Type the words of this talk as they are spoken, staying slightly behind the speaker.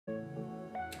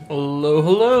Hello,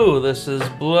 hello, this is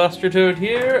Blaster Toad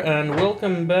here, and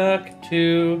welcome back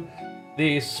to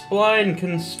the Spline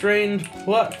Constrained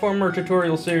Platformer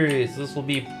tutorial series. This will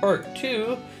be part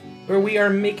 2, where we are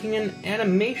making an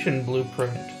animation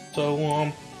blueprint.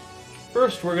 So,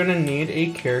 first we're gonna need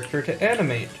a character to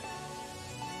animate.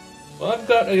 Well, I've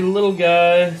got a little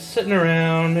guy sitting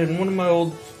around in one of my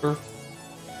old...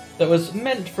 that was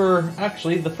meant for,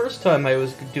 actually, the first time I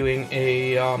was doing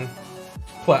a,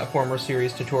 platformer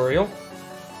series tutorial.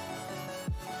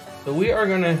 So we are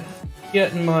gonna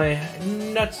get my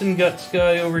nuts and guts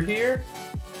guy over here.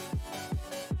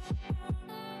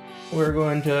 We're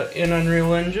going to, in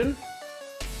Unreal Engine,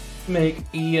 make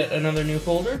yet another new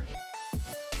folder.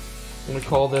 I'm gonna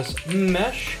call this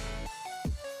Mesh.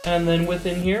 And then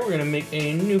within here, we're gonna make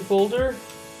a new folder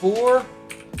for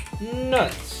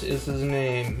Nuts is his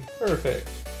name. Perfect.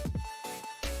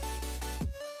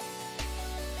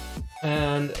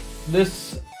 And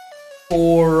this,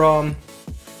 for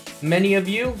many of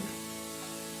you,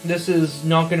 this is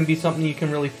not going to be something you can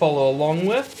really follow along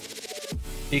with,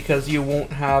 because you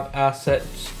won't have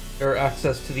assets or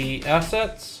access to the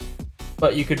assets,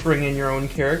 but you could bring in your own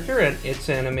character and its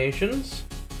animations.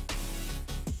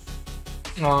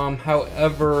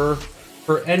 However,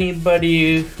 for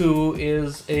anybody who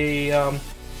is a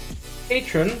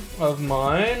patron of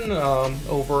mine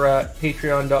over at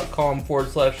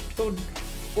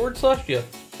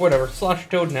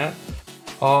patreon.com/ToadNet.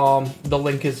 The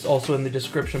link is also in the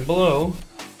description below.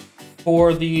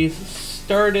 For the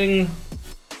starting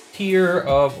tier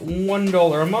of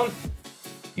 $1 a month,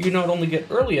 you not only get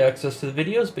early access to the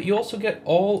videos, but you also get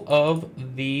all of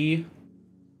the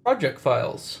project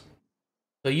files.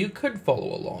 So you could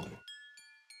follow along.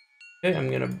 Okay,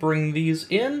 I'm gonna bring these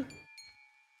in.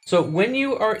 So when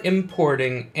you are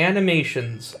importing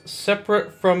animations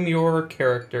separate from your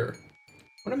character, I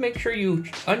want to make sure you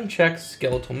uncheck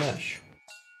skeletal mesh.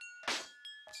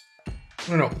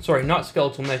 No, sorry, not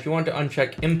skeletal mesh. You want to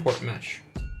uncheck import mesh.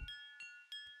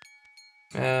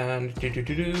 And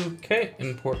okay,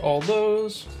 import all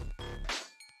those.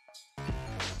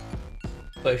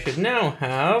 So I should now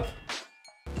have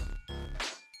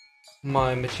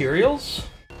my materials,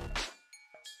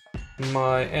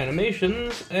 my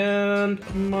animations, and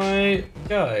my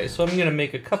guy. So I'm gonna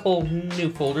make a couple new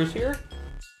folders here.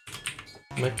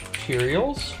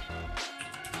 Materials.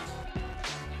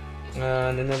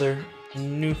 And another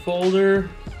new folder.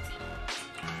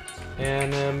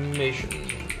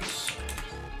 Animations.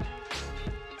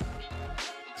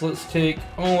 So let's take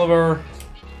all of our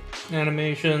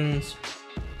animations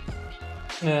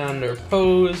and our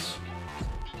pose,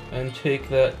 and take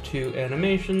that to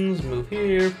animations, move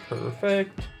here,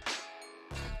 perfect.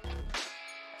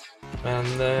 And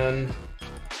then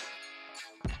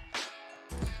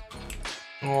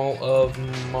all of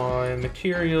my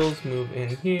materials move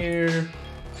in here.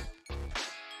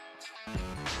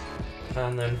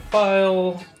 And then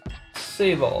file,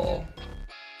 save all.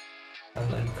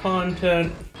 And then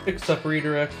content, fix up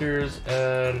redirectors,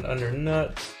 and under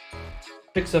nuts,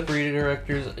 fix up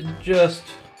redirectors,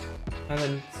 and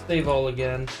then save all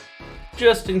again,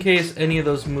 just in case any of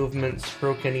those movements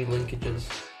broke any linkages.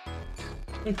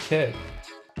 Okay,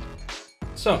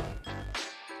 so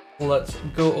let's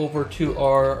go over to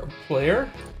our player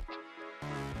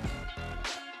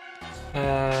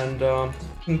and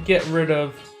get rid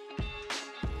of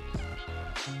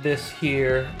this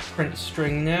here print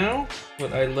string now,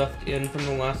 what I left in from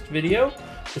the last video.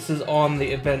 This is on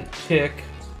the event tick,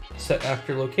 set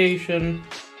after location.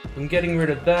 I'm getting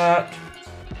rid of that,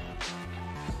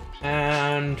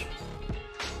 and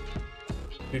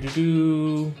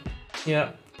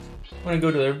yeah, I'm going to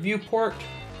go to the viewport.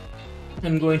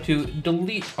 I'm going to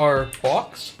delete our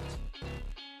box.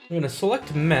 I'm going to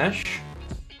select mesh,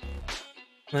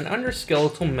 and then under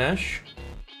skeletal mesh,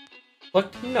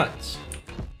 select nuts,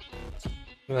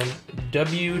 and then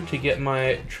W to get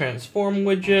my transform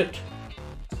widget,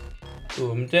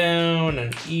 boom down,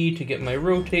 and E to get my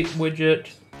rotate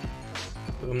widget.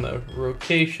 Boom, the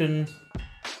rotation,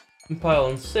 compile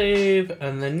and save,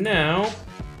 and then now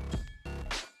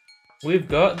we've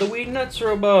got the wee nuts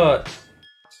robot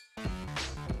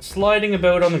sliding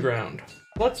about on the ground.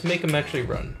 Let's make him actually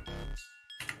run.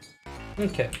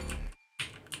 Okay,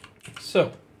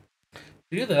 so to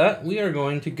do that, we are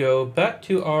going to go back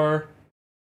to our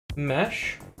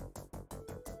mesh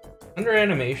under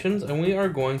animations, and we are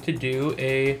going to do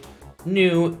a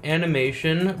new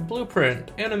animation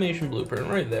blueprint. Animation blueprint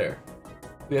right there.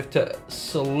 We have to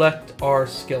select our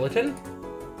skeleton.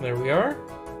 There we are.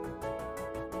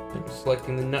 I'm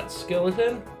selecting the nut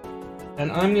skeleton.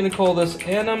 And I'm going to call this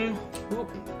get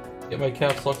my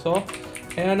caps locks off.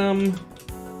 anim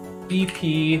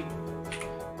BP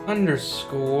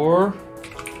underscore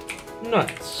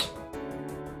nuts.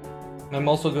 I'm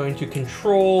also going to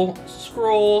control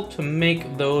scroll to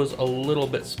make those a little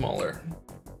bit smaller.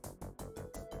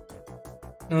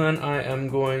 And then I am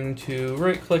going to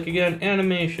right click again,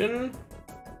 animation.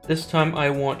 This time I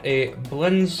want a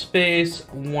blend space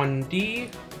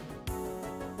 1D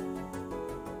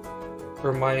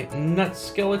for my nut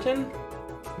skeleton.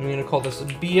 I'm going to call this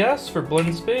BS for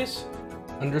blend space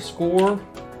underscore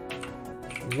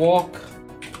walk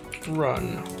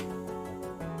run.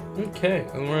 Okay,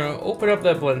 and we're going to open up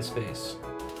that blend space.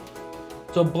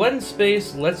 So blend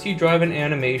space lets you drive an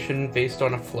animation based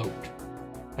on a float.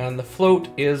 And the float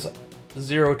is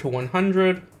 0 to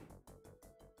 100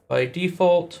 by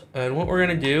default. And what we're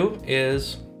going to do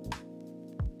is,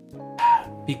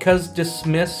 because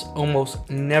dismiss almost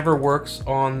never works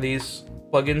on these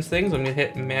plugins things, I'm going to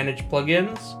hit manage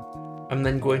plugins. I'm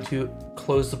then going to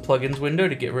close the plugins window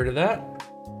to get rid of that.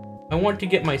 I want to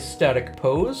get my static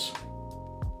pose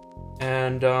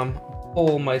and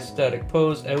pull my static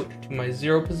pose out to my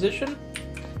 0 position.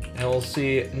 And we'll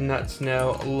see nuts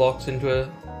now locks into a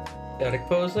static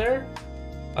pose there.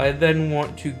 I then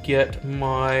want to get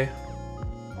my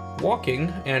walking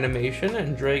animation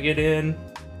and drag it in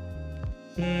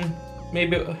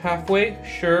maybe halfway,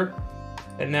 sure.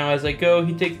 And now as I go,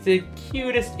 he takes the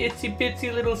cutest itsy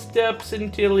bitsy little steps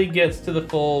until he gets to the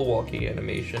full walking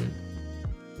animation.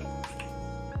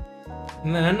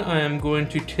 And then I am going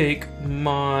to take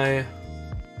my,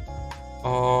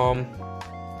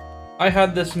 I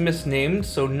had this misnamed,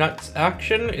 so nuts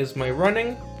action is my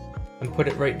running, and put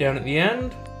it right down at the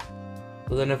end.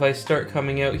 So then if I start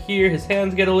coming out here, his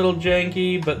hands get a little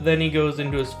janky, but then he goes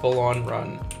into his full-on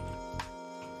run.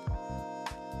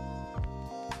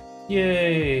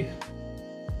 Yay!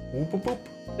 Whoop, whoop, whoop.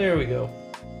 There we go.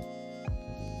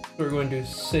 So we're going to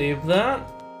save that,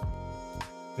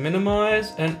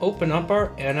 minimize, and open up our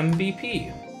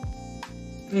AnimationBP.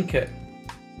 Okay.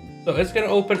 So it's going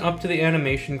to open up to the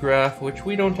animation graph, which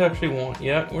we don't actually want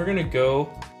yet. We're going to go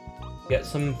get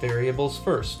some variables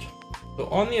first. So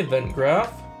on the event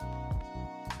graph,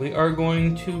 we are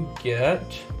going to get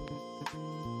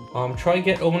try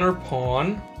get owner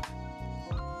pawn,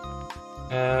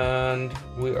 and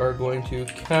we are going to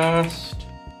cast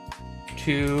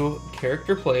to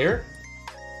character player.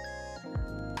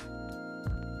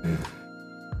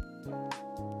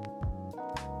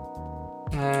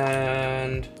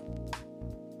 And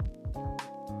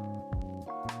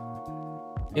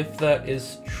if that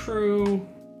is true,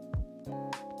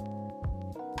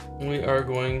 we are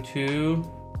going to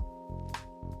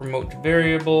promote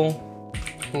variable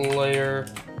player.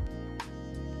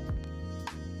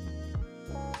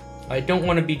 I don't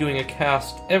want to be doing a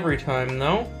cast every time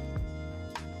though.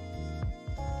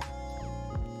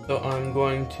 So I'm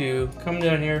going to come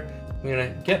down here, I'm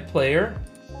going to get player,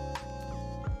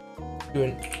 do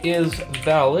an is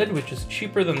valid, which is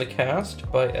cheaper than the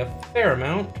cast by a fair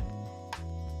amount.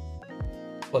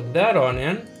 Plug that on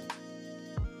in.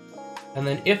 And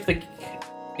then if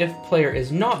player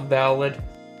is not valid,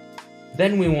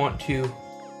 then we want to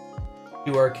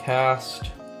do our cast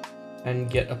and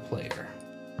get a player.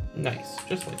 Nice,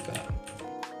 just like that.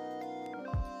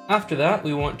 After that,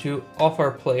 we want to off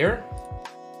our player,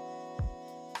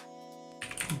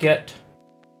 get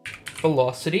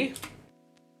velocity.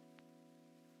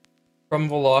 From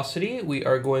velocity, we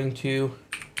are going to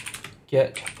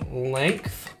get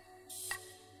length.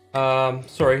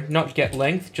 Sorry, not get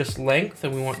length, just length,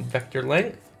 and we want vector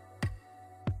length.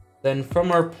 Then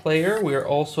from our player, we are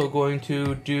also going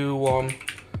to do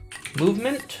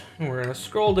movement, and we're going to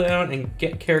scroll down and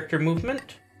get character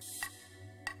movement.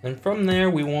 Then from there,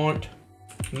 we want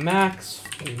max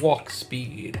walk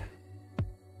speed.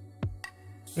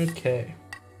 Okay.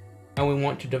 And we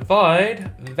want to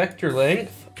divide vector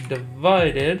length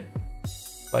divided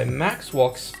by max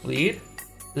walk speed.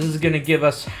 This is going to give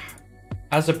us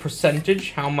as a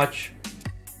percentage how much,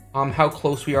 how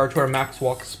close we are to our max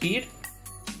walk speed.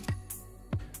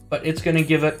 But it's going to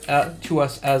give it to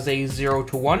us as a 0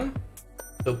 to 1,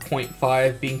 so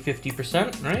 0.5 being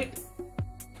 50%, right?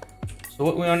 So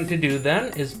what we want to do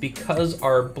then is, because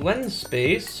our blend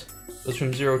space goes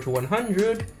from 0 to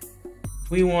 100,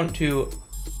 we want to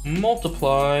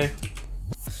multiply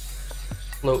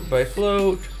float by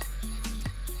float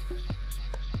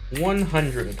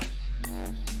 100.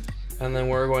 And then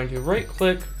we're going to right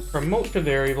click, promote to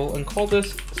variable, and call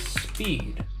this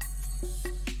speed.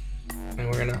 And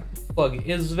we're gonna plug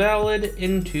is valid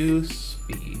into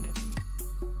speed.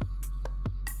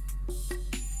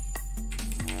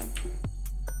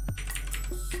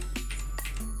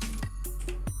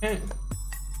 Okay.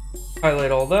 Highlight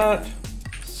all that.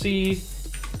 C.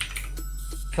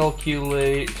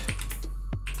 Calculate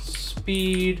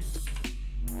speed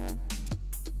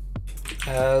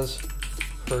as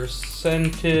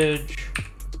percentage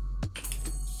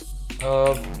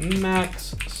of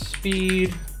max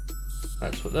speed.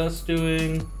 That's what that's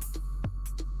doing.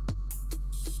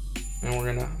 And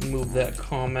we're gonna move that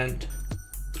comment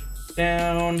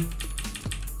down.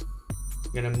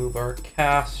 We're gonna move our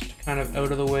cast kind of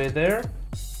out of the way there.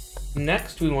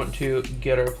 Next, we want to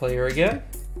get our player again.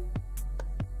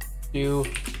 Do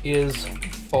is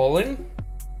falling.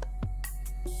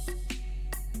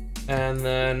 And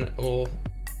then we'll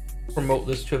promote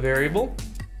this to a variable.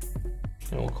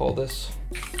 And we'll call this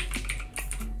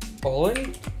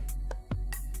falling.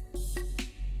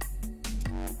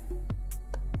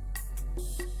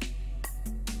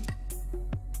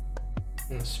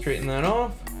 I'm gonna straighten that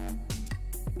off.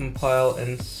 Compile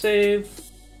and save.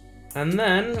 And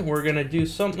then we're gonna do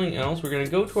something else. We're gonna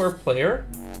go to our player,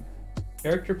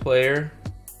 character player,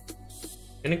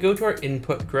 gonna go to our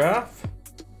input graph,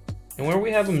 and where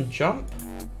we have him jump,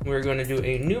 we're gonna do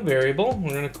a new variable.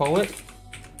 We're gonna call it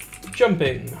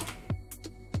jumping.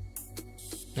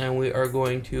 And we are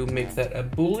going to make that a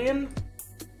Boolean.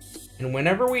 And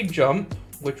whenever we jump,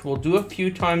 which we'll do a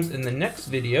few times in the next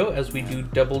video as we do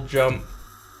double jump,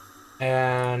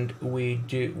 and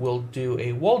we'll do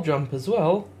a wall jump as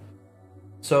well.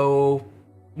 So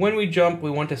when we jump,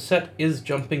 we want to set is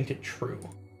jumping to true.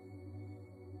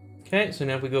 Okay, so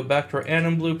now if we go back to our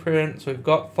AnimationBlueprint, so we've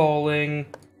got falling,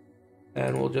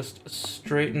 and we'll just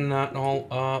straighten that all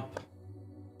up.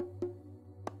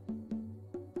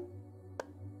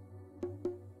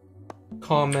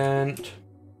 Comment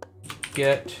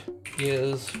get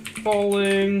is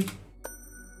falling.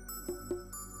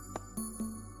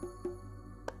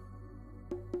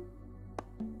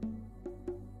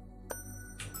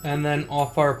 And then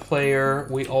off our player,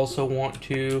 we also want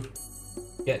to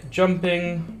get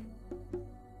jumping.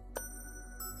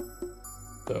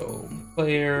 So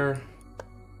player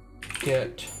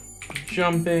get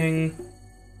jumping.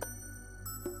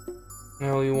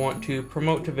 Now we want to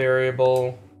promote to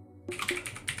variable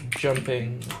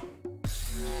jumping.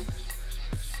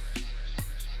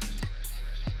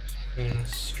 And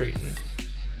straighten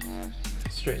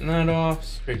that off,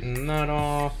 straighten that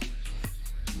off.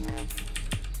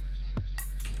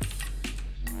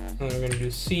 And then we're going to do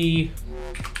C,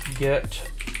 get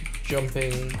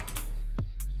jumping.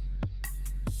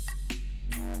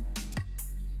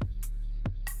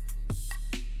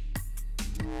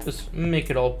 Just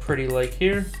make it all pretty like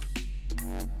here.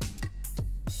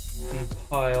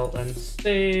 Compile and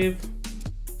save.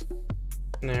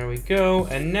 There we go.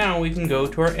 And now we can go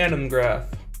to our anim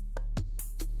graph.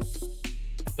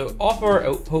 So off our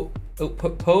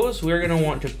output pose, we're going to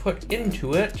want to put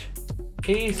into it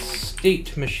a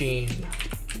state machine.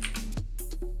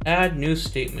 Add new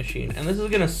state machine. And this is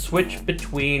going to switch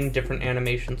between different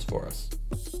animations for us.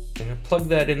 I'm going to plug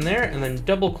that in there and then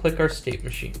double click our state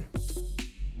machine.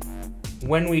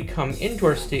 When we come into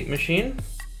our state machine,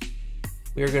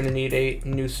 we are going to need a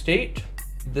new state.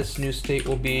 This new state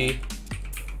will be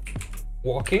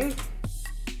walking.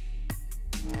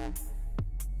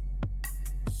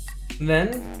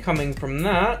 Then, coming from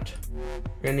that,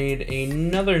 we're going to need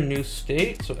another new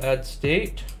state, so add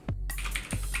state,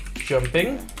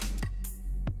 jumping.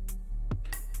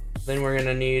 Then we're going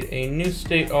to need a new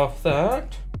state off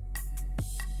that,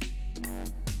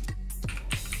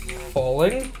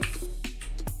 falling.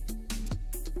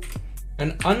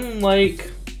 And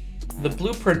unlike the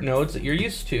blueprint nodes that you're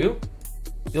used to,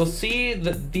 you'll see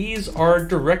that these are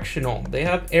directional. They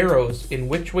have arrows in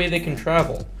which way they can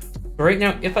travel. But right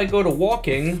now, if I go to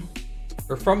walking,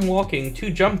 or from walking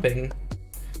to jumping,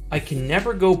 I can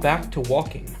never go back to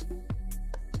walking.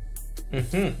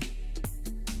 So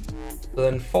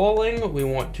then falling, we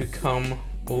want to come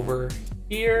over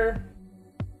here.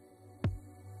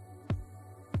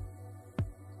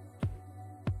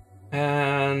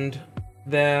 And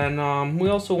then we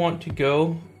also want to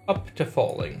go up to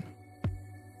falling.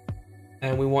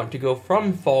 And we want to go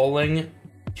from falling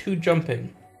to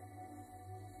jumping.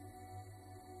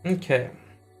 Okay.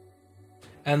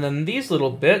 And then these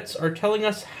little bits are telling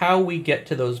us how we get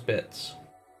to those bits,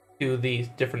 to these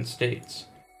different states.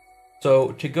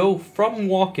 So to go from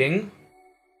walking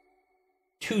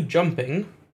to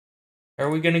jumping, are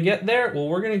we going to get there? Well,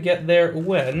 we're going to get there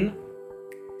when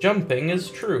jumping is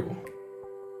true.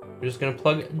 We're just going to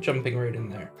plug jumping right in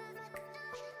there.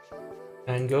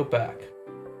 And go back.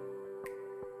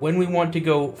 When we want to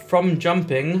go from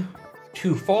jumping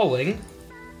to falling,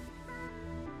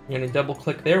 we're going to double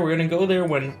click there. We're going to go there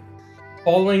when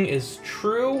falling is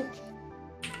true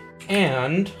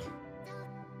and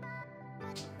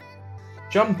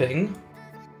jumping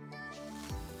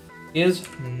is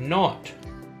not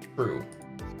true.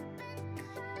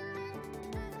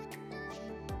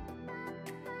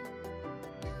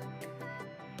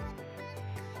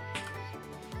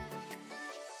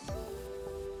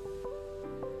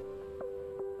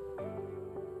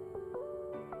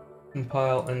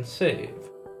 Compile and save.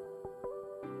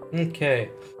 Okay,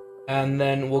 and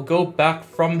then we'll go back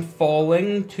from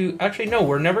falling to... Actually, no,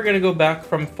 we're never going to go back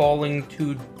from falling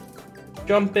to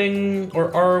jumping,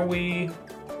 or are we?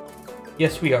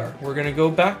 Yes, we are. We're going to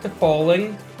go back to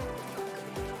falling,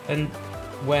 and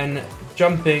when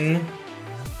jumping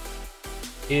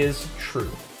is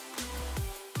true.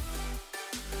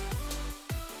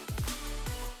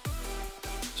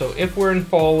 So if we're in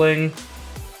falling,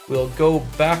 we'll go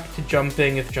back to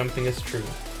jumping if jumping is true.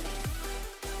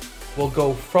 We'll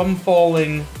go from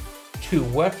falling to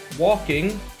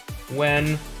walking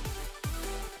when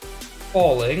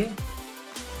falling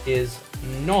is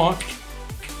not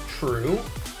true.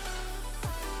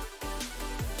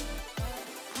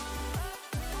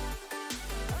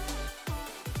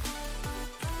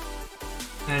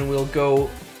 And we'll go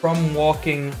from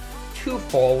walking to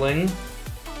falling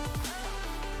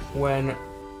when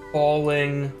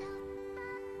falling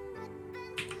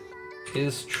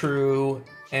is true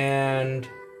and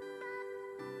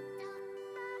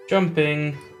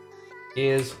jumping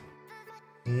is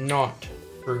not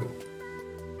true.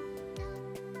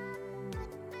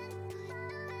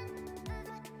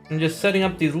 I'm just setting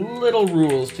up these little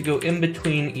rules to go in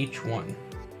between each one.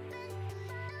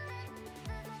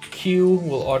 Q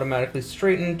will automatically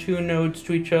straighten two nodes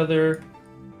to each other.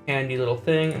 Handy little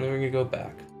thing, and then we're gonna go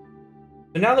back.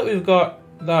 So now that we've got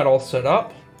that all set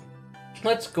up,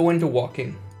 let's go into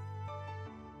walking.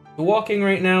 The walking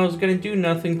right now is going to do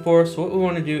nothing for us. So what we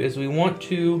want to do is we want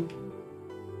to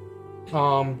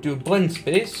do a blend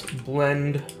space,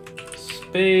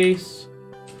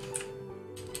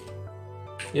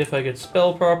 if I could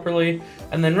spell properly,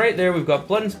 and then right there we've got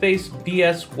blend space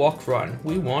BS walk run.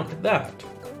 We want that.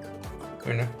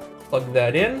 We're going to plug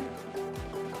that in.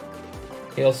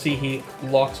 You'll see he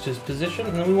locks to his position,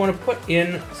 and then we want to put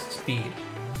in speed.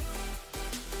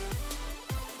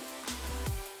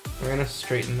 We're going to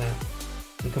straighten that.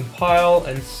 And compile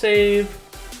and save.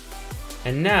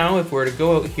 And now, if we're to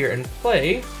go out here and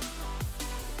play,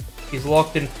 he's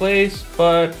locked in place,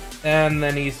 and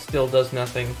then he still does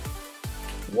nothing.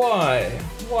 Why?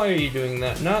 Why are you doing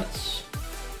that, nuts?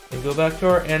 And go back to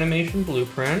our animation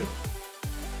blueprint.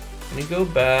 And go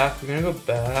back, we're going to go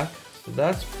back. So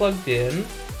that's plugged in.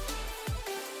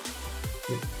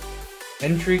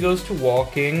 Entry goes to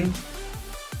walking.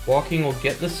 Walking will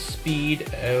get the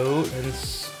speed out, and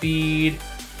speed,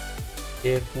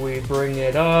 if we bring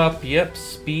it up, yep,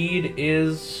 speed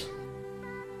is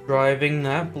driving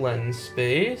that blend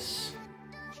space.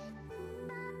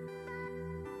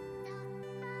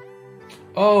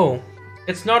 Oh,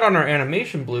 it's not on our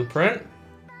animation blueprint.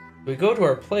 We go to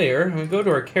our player, and we go to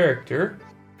our character,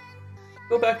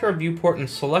 go back to our viewport and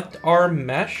select our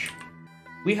mesh.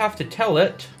 We have to tell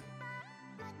it,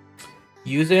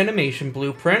 use animation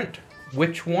blueprint.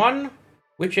 Which one?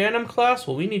 Which anim class?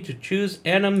 Well, we need to choose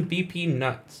anim BP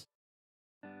nuts.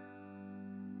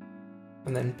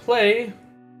 And then play.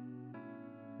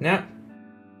 Now,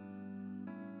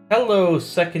 hello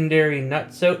secondary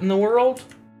nuts out in the world.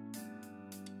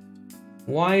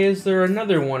 Why is there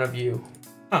another one of you?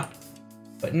 Huh.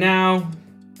 But now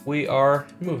we are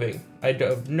moving. I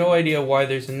have no idea why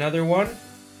there's another one.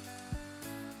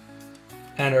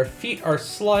 And our feet are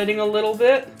sliding a little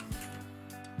bit.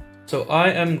 So I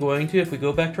am going to, if we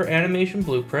go back to our animation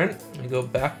blueprint, and go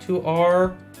back to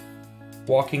our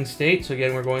walking state. So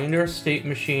again, we're going into our state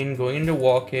machine, going into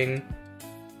walking,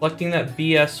 selecting that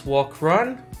BS walk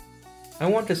run. I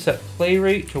want to set play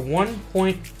rate to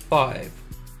 1.5.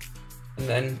 And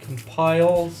then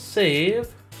compile,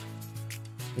 save.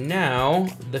 Now,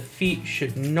 the feet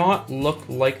should not look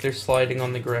like they're sliding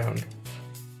on the ground.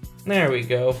 There we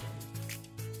go.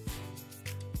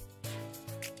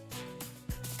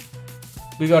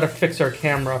 We gotta fix our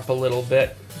camera up a little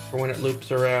bit for when it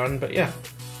loops around, but yeah.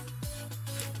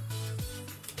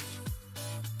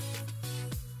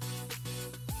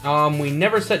 We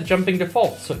never set jumping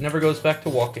default, so it never goes back to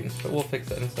walking, but we'll fix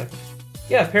that in a second.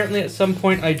 Yeah, apparently at some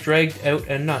point I dragged out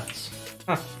a nuts.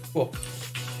 Huh, cool.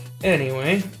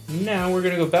 Anyway, now we're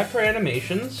gonna go back to our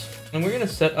animations, and we're gonna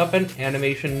set up an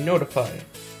animation notify.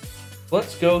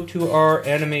 Let's go to our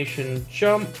animation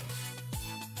jump.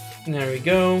 There we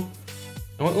go.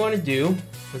 And what we want to do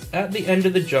is at the end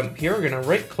of the jump here, we're going to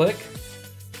right click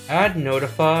add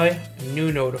notify,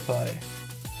 new notify.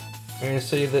 I'm going to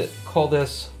say that, call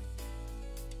this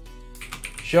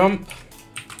jump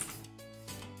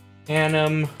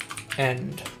anim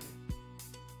end.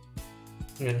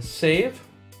 I'm going to save.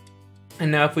 And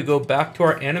now if we go back to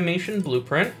our animation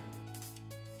blueprint,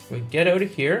 we get out of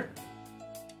here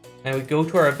and we go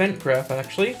to our event graph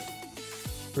actually.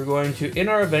 We're going to, in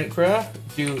our event graph,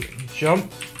 do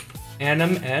jump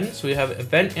anim end. So we have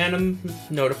event anim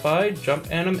notify,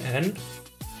 jump anim end.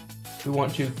 We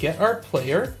want to get our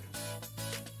player,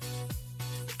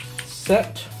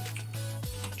 set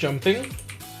jumping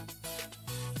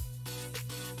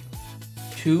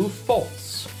to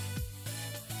false.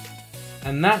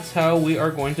 And that's how we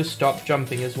are going to stop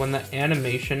jumping, is when the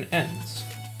animation ends.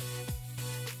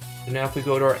 And now if we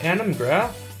go to our anim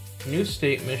graph, new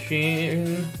state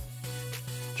machine,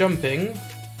 jumping,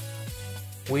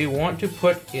 we want to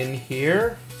put in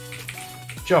here,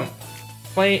 jump,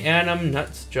 play anim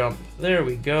nuts jump. There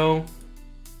we go.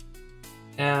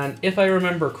 And if I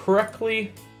remember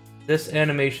correctly, this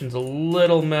animation's a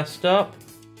little messed up.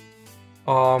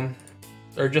 Or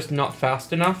just not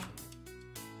fast enough.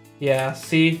 Yeah,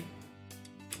 see?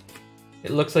 It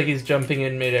looks like he's jumping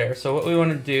in midair. So what we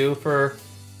want to do for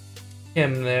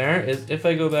him there is, if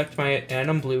I go back to my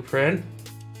anim blueprint,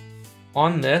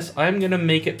 on this, I'm going to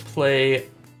make it play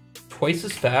twice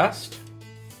as fast.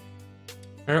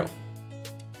 But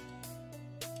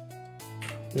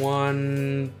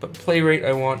play rate,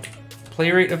 I want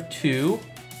play rate of 2.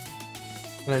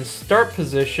 And then start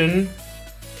position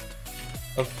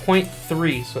of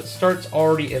 0.3, so it starts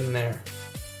already in there.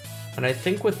 And I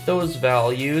think with those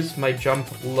values, my jump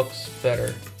looks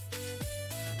better.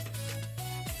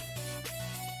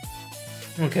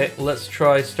 Okay, let's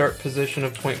try start position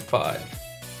of 0.5.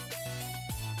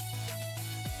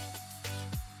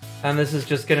 And this is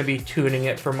just going to be tuning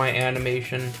it for my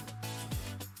animation.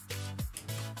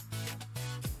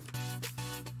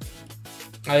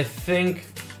 I think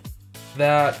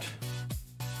that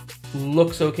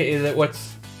looks okay. That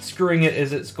what's screwing it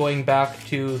is it's going back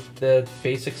to the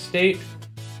basic state.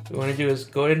 What we want to do is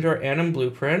go into our anim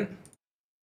blueprint,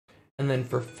 and then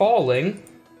for falling,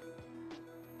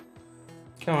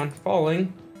 come on,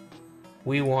 falling,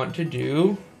 we want to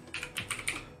do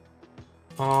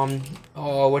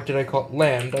what did I call it?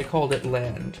 Land. I called it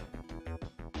land.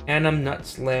 Anim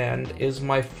nuts land is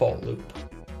my fall loop.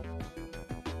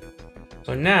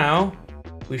 So now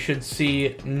we should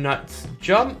see nuts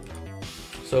jump,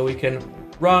 so we can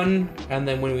run, and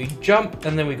then when we jump,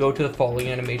 and then we go to the falling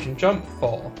animation. Jump,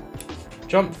 fall,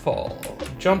 jump, fall,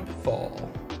 jump,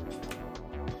 fall.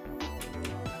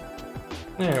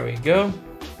 There we go.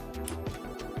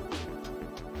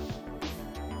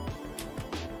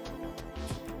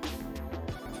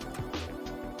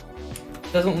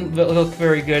 Doesn't look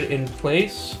very good in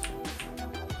place.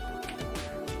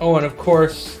 Oh, and of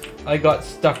course, I got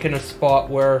stuck in a spot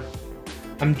where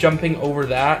I'm jumping over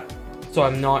that, so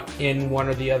I'm not in one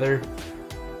or the other.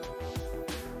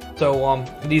 So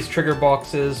these trigger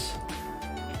boxes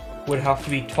would have to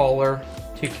be taller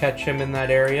to catch him in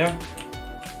that area.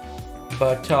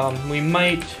 But we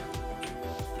might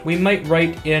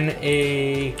write in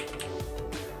a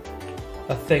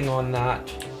thing on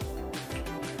that.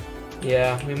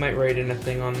 Yeah, we might write in a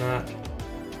thing on that.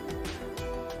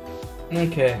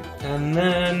 Okay, and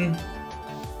then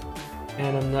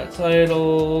anim nuts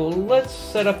idle. Let's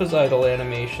set up his idle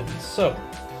animations. So,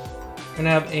 we're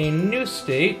gonna have a new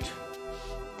state,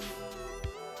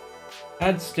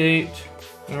 add state,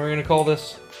 and we're gonna call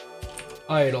this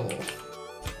idle.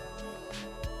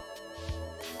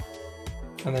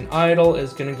 And then idle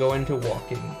is gonna go into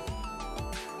walking.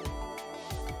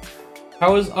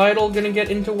 How is idle gonna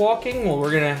get into walking? Well,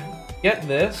 we're gonna get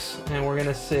this, and we're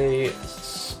gonna say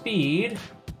speed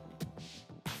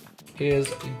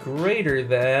is greater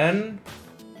than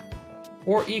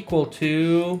or equal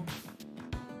to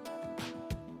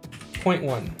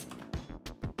 0.1.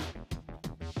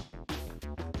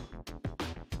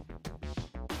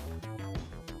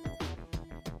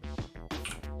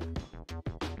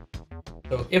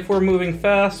 So if we're moving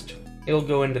fast, it'll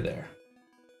go into there.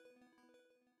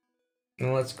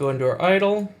 And let's go into our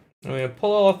idle. I'm going to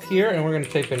pull off here, and we're going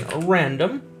to type in a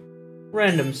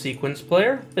random sequence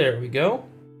player. There we go.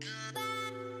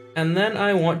 And then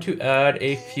I want to add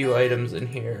a few items in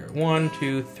here. 1,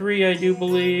 2, 3, I do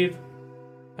believe.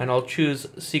 And I'll choose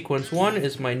sequence 1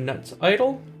 is my nuts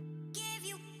idle.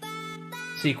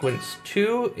 Sequence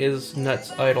 2 is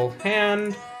nuts idle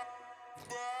hand.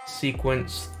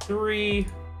 Sequence 3,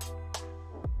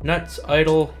 nuts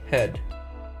idle head.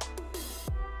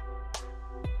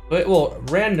 It will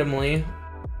randomly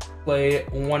play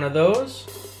one of those.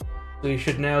 So you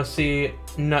should now see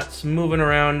Nuts moving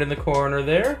around in the corner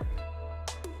there,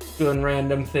 doing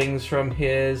random things from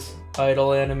his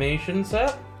idle animation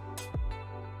set.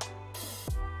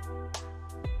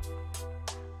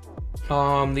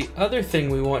 The other thing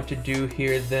we want to do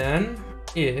here then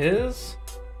is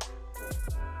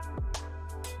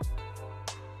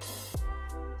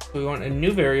we want a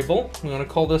new variable. We want to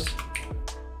call this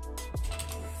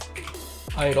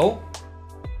idle.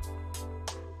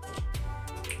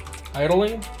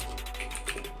 Idling.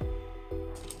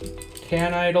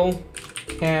 Can idle.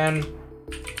 Can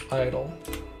idle.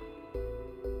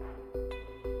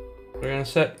 We're gonna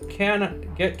set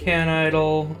get can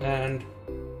idle and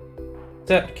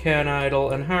set can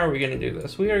idle. And how are we gonna do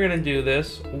this? We are gonna do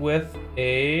this with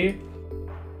a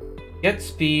get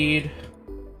speed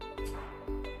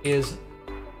is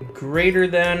greater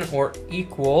than or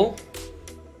equal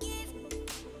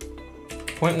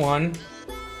 0.1.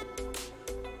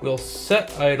 We'll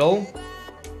set idle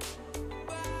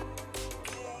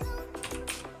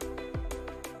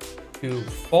to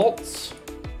false,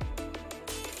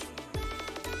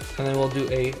 and then we'll do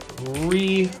a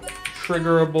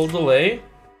re-triggerable delay.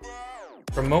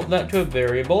 Promote that to a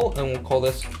variable, and we'll call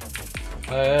this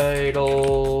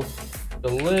idle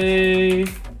delay.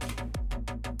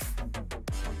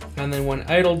 And then when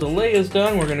idle delay is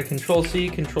done, we're going to Control C,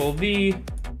 Control V,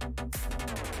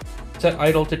 set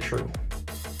idle to true.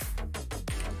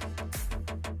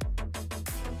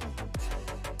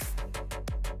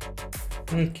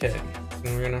 Okay,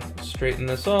 and we're gonna straighten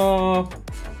this off,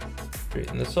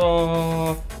 straighten this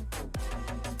off.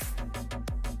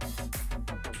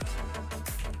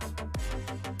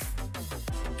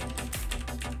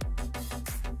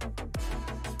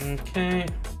 Okay,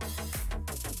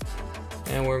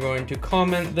 and we're going to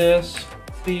comment this,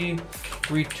 the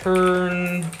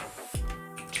return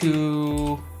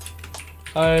to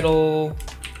idle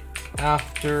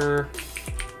after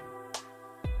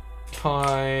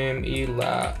time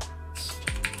elapsed.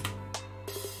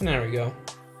 There we go.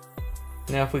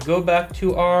 Now if we go back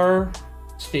to our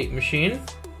state machine,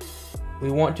 we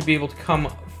want to be able to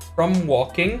come from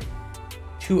walking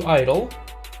to idle,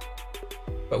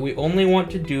 but we only want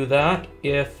to do that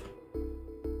if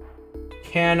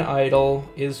can idle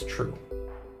is true.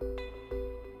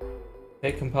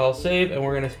 Okay, compile save, and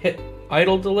we're gonna hit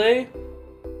idle delay.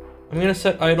 I'm gonna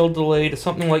set idle delay to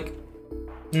something like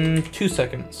 2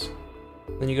 seconds.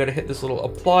 Then you gotta hit this little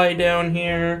apply down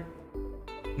here,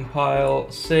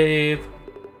 compile, save.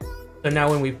 So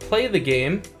now when we play the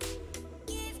game,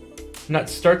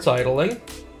 Nuts starts idling.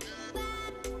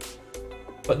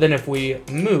 But then if we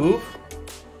move,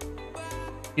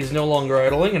 he's no longer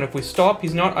idling, and if we stop,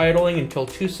 he's not idling until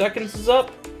 2 seconds is up,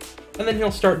 and then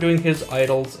he'll start doing his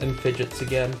idles and fidgets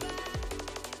again.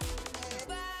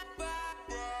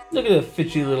 Look at the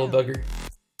fidgety little bugger.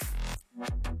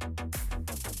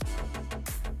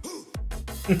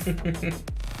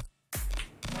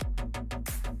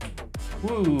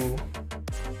 Woo.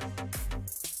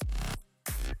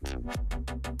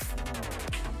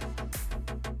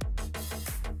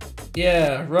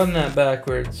 Yeah, run that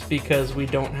backwards because we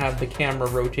don't have the camera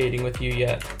rotating with you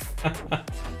yet.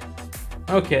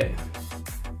 Okay.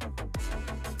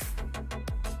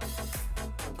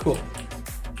 Cool.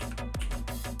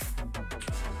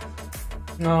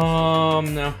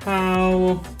 Now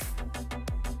how?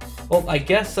 Well, I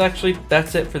guess actually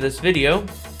that's it for this video,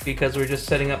 because we're just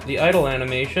setting up the idle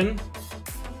animation.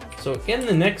 So in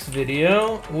the next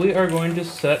video, we are going to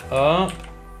set up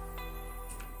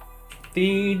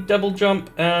the double jump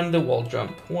and the wall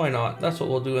jump. Why not? That's what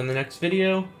we'll do in the next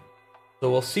video.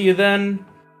 So we'll see you then.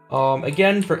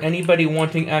 Again, for anybody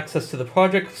wanting access to the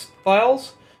project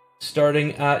files,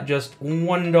 starting at just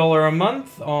 $1 a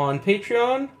month on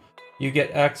Patreon, you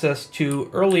get access to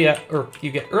early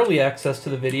access to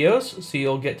the videos, so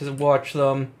you'll get to watch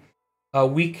them a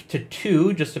week to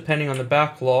 2, just depending on the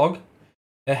backlog,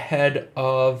 ahead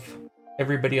of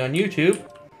everybody on YouTube.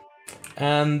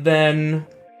 And then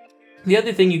the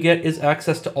other thing you get is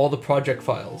access to all the project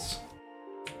files.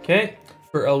 Okay,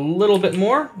 for a little bit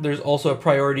more, there's also a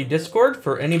priority Discord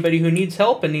for anybody who needs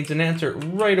help and needs an answer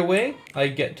right away. I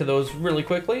get to those really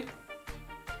quickly.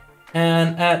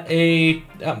 And at the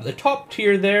top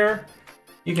tier there,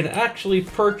 you can actually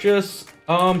purchase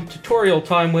tutorial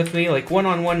time with me, like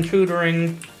one-on-one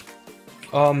tutoring,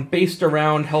 based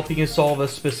around helping you solve a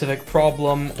specific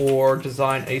problem or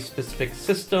design a specific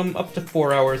system, up to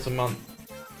 4 hours a month.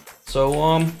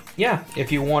 So yeah,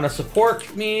 if you want to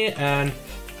support me and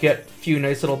get a few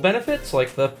nice little benefits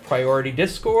like the priority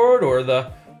Discord or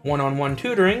the one-on-one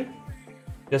tutoring,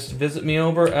 just visit me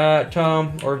over at,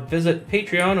 or visit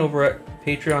Patreon over at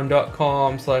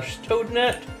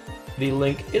patreon.com/ToadNet. The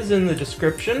link is in the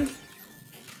description.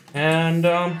 And,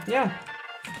 yeah.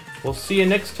 We'll see you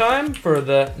next time for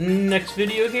the next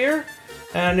video here.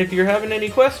 And if you're having any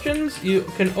questions, you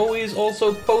can always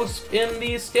also post in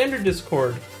the standard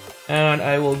Discord. And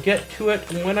I will get to it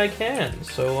when I can.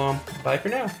 So, bye for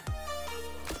now.